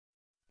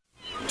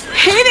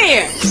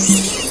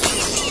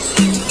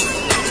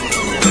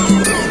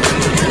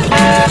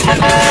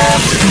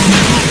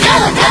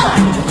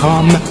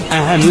Come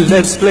and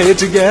let's play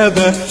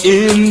together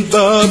in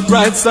the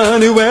bright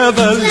sunny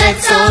weather.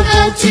 Let's all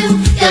go to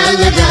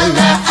Gullah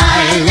Gullah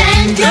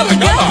Island. Gullah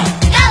Gullah!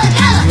 Gullah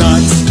Gullah!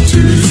 Lots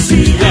to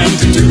see and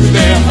to do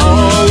there.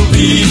 All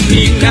we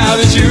need now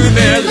is you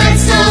there.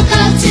 Let's all go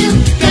to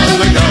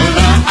Gullah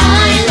Gullah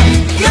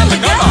Island.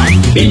 Gullah Gullah!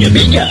 Bingo,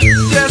 bingo.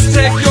 Just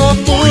take your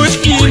foot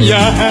in your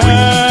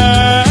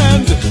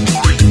hand.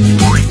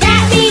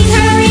 That means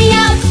hurry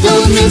up,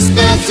 don't miss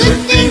the good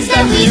things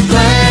that we've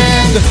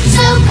planned.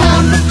 So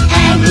come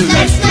and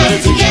let's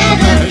play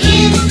together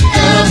in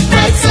the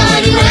bright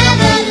sunny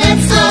weather.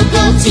 Let's all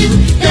go to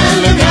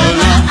Gullah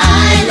Gullah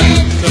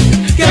Island.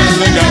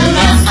 Gullah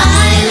Gullah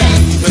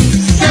Island.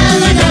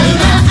 Gullah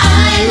Gullah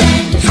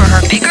Island. For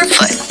her bigger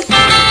foot.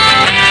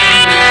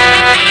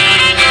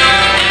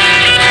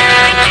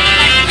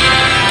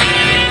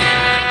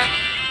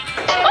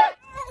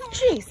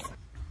 Jeez.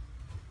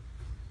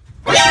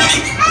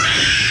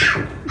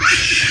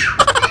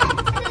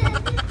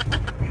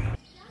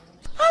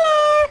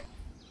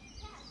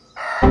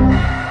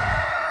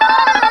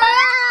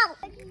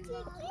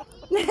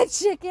 That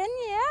chicken,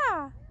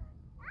 yeah.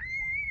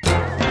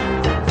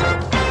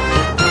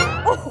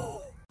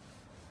 Oh.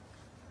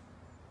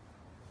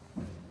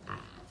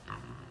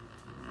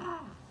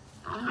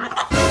 I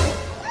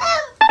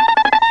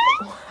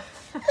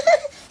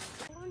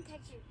won't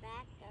touch your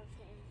back of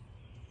him.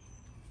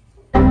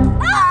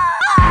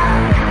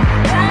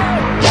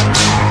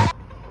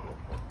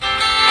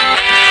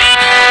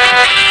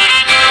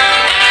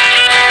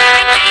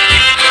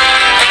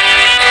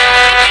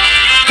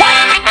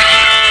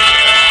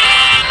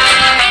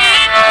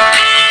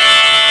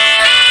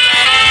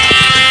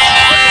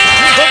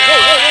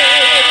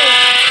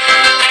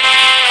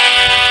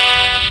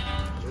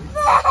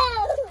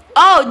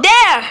 Oh,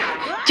 there!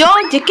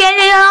 Don't you get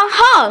it on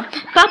home?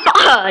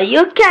 Papa,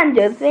 you can't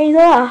just bring it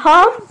at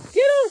home.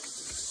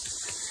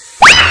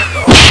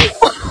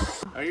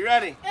 Are you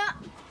ready?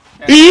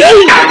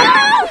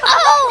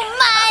 Oh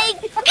my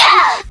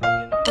God!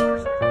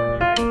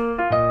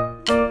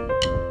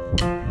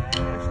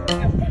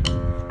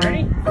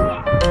 Ready?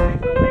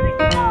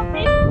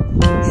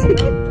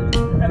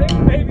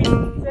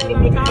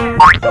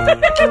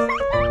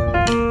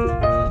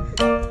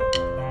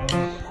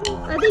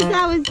 I think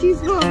that was too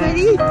small,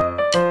 buddy.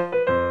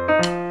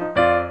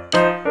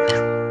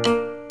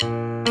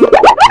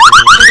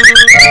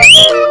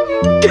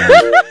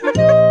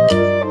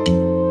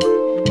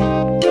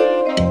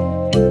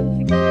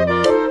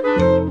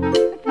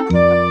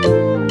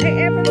 Hey,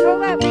 Amber,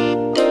 hold up.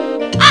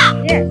 Ah!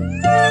 Yes.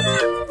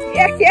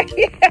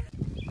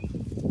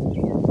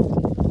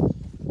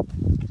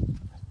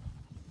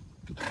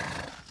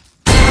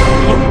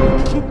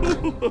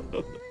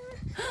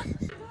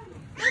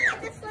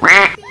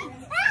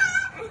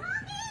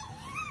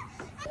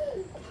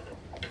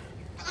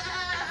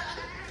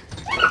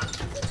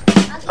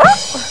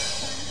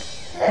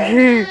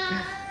 Yeah.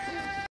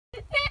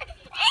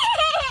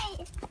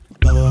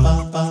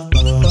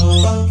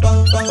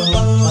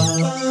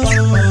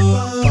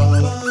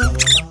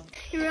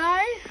 You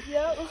ready?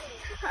 Yep.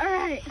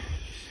 Alright.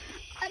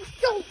 Let's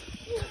go.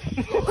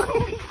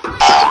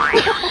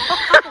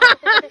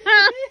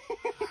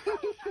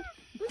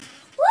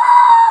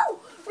 Woo!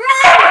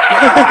 Run!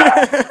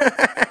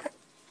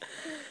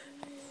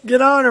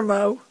 Get on her,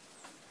 Mo.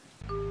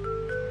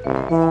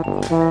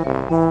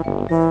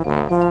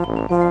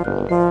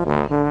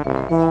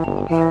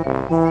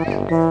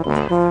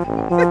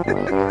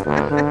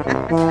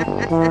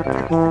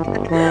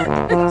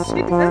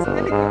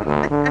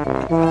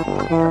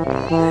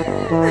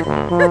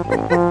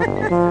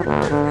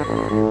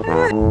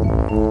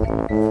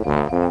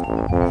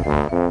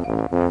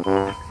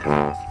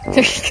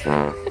 She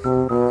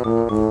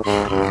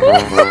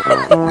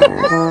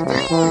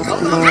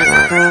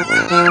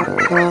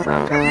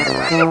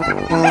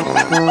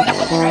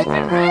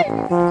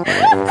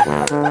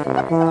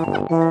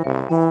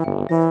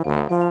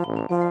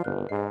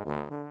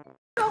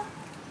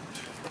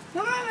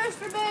Come on,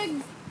 Mr. Big.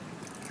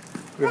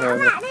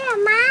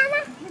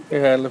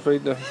 Here, Hadley,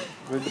 feed the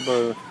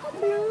bird.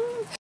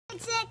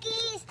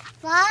 Chickies,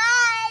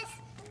 flies.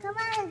 Come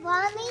on,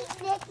 mommy,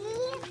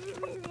 chickies.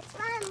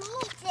 Mommy,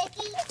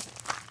 chickies.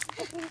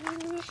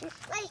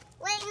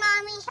 Wait,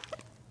 mommy.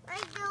 I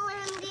don't want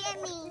him to get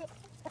me.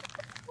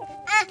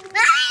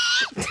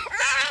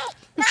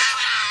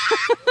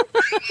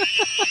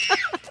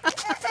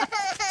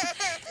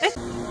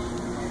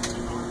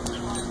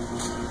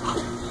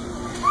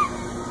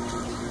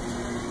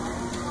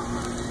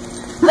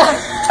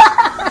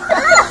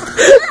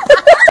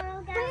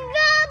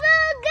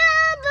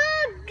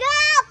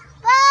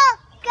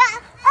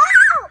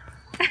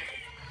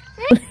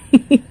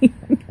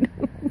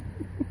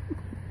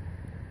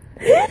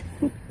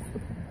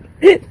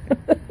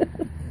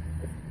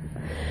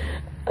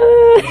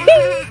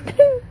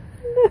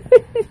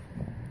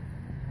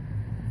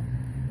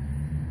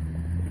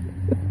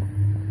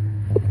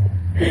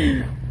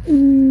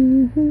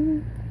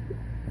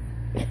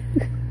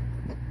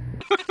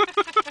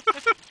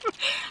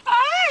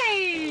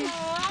 Hi!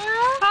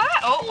 Hi!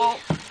 Oh.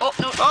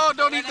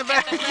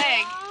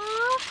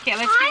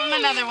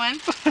 another one.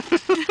 Just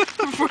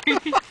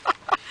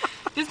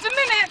a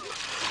minute.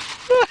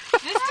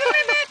 Just a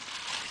minute.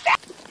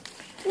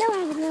 No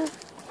avenue.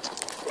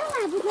 No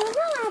avenue.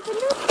 No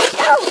avenue.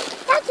 No,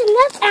 that's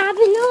enough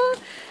avenue.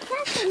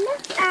 That's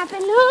enough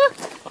avenue.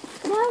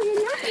 No,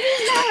 you're not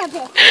doing that.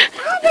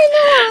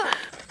 Avenue.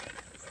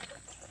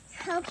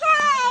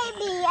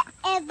 Okay,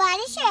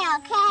 everybody share,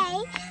 okay?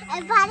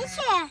 Everybody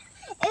share.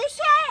 You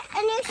share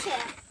and you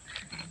share.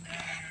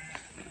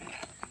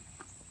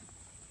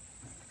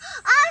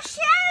 Oh,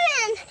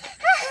 Sharon!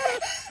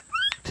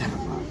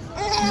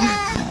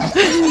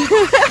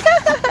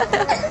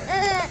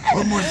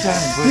 One more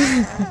time,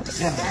 please.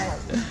 Yeah.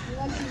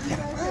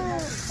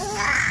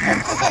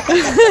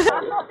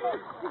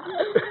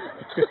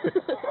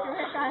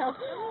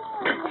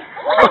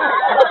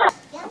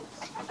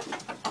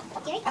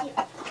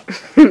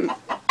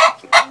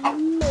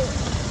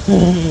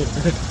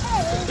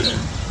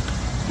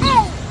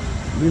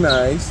 Be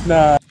nice.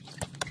 Nah.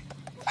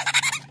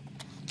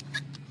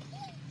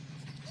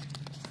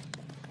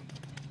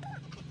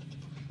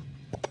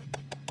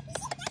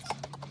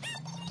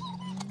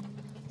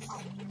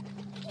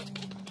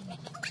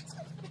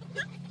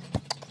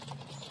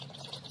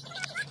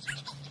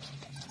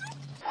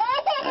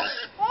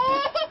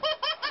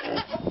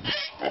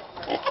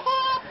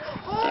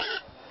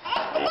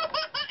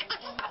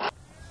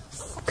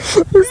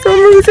 For some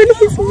reason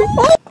he's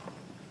mad.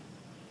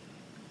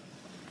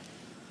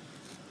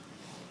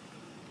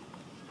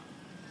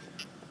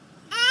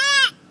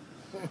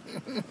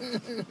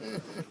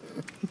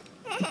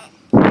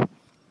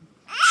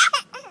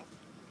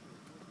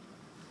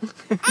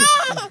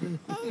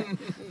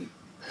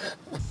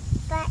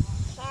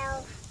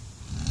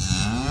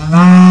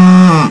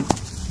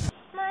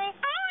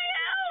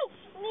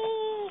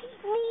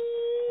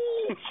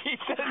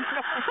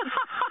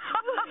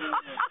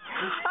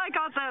 I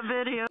got that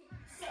video.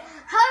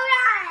 Hold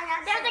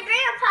on, there's a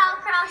grandpa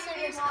crossing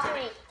the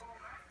street.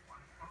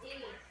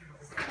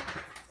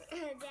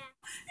 You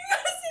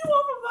gotta see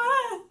one from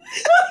behind.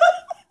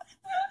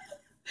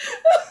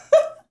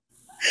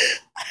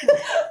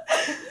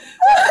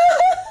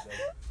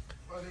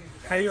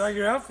 How do you like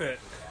your outfit?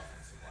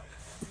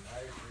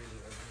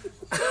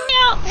 Hold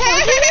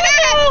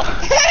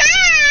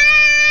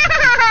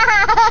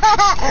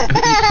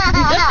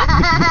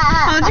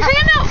your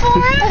hand out for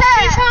him.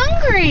 He's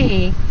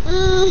hungry.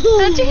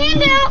 Hold your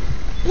hand out.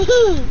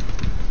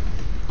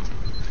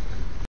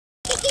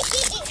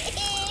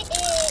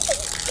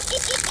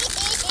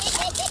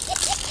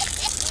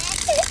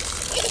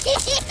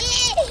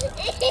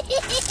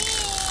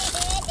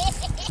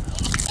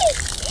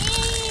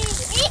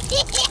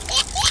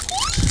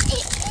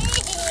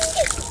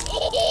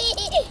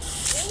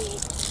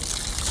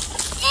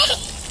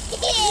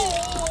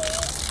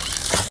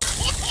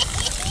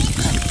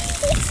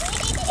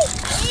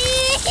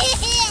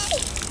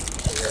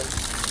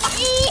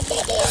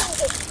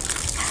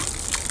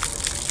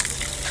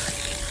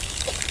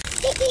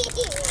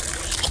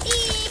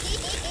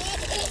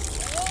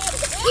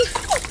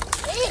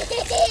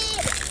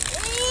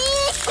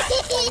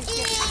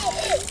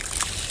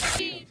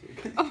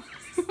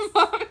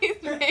 Mommy's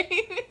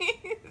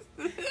babies.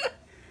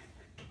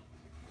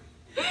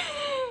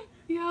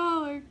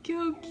 Y'all are so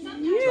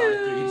cute.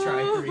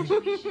 Try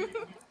three.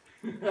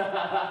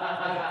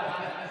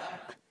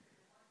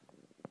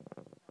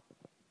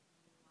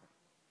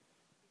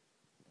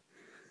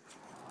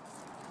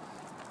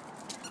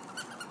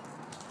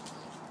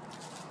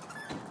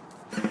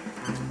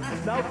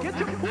 Now get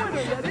your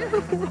pointer ready.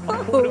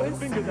 Don't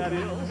finger that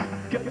is.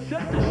 Get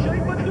set to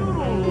shape a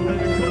doodle. Let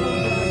it go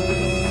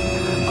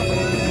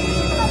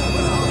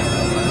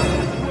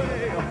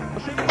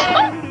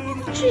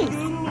Jeez.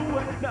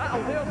 now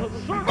there's a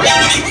circle.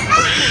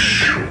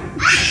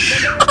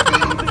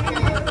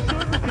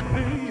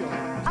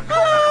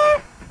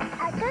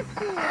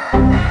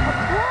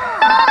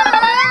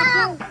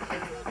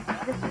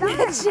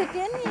 The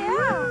chicken,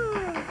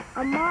 yeah.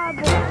 A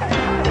marble.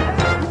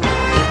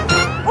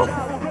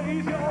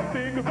 Raise your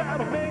finger,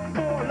 that'll make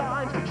 4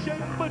 lines.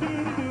 Shape a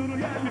doodle doodle,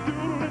 yeah, you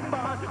doodle it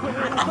fine. When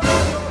it's on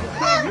your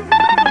thing, you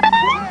make a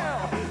square.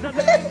 Now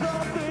there's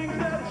some things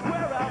that are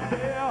square out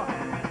there.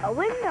 A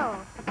window.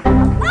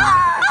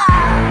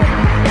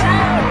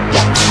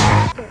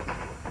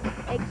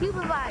 A cube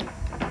of ice.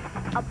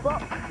 A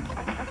book.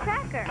 A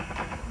cracker.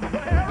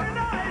 Very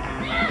nice.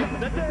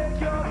 Now take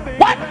your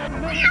finger and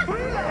make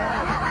 3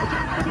 lines.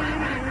 Shape a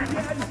doodle doodle,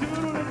 yeah, you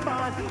doodle it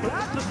fine.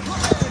 That's a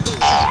triangle.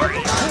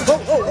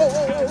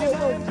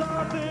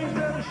 Some things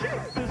that are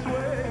shaped this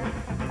way.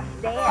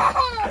 There. A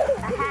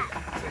hat.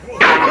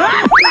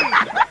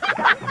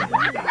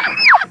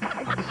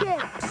 A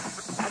chip.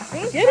 A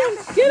big Get him,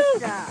 get him.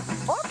 pizza.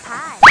 Or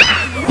pie.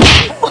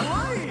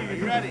 Are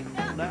you ready?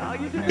 Now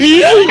you do.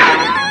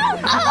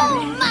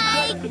 Oh!